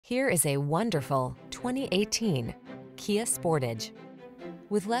Here is a wonderful 2018 Kia Sportage.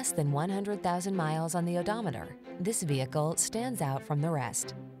 With less than 100,000 miles on the odometer, this vehicle stands out from the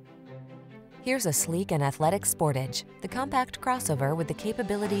rest. Here's a sleek and athletic Sportage, the compact crossover with the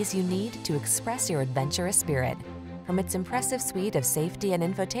capabilities you need to express your adventurous spirit. From its impressive suite of safety and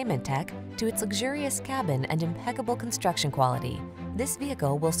infotainment tech to its luxurious cabin and impeccable construction quality, this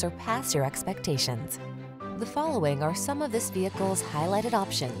vehicle will surpass your expectations. The following are some of this vehicle's highlighted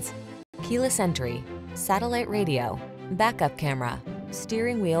options: keyless entry, satellite radio, backup camera,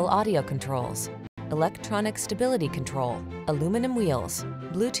 steering wheel audio controls, electronic stability control, aluminum wheels,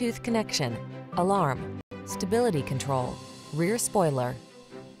 Bluetooth connection, alarm, stability control, rear spoiler.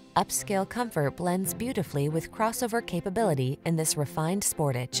 Upscale comfort blends beautifully with crossover capability in this refined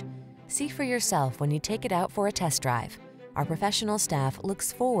Sportage. See for yourself when you take it out for a test drive. Our professional staff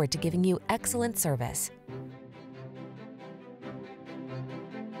looks forward to giving you excellent service.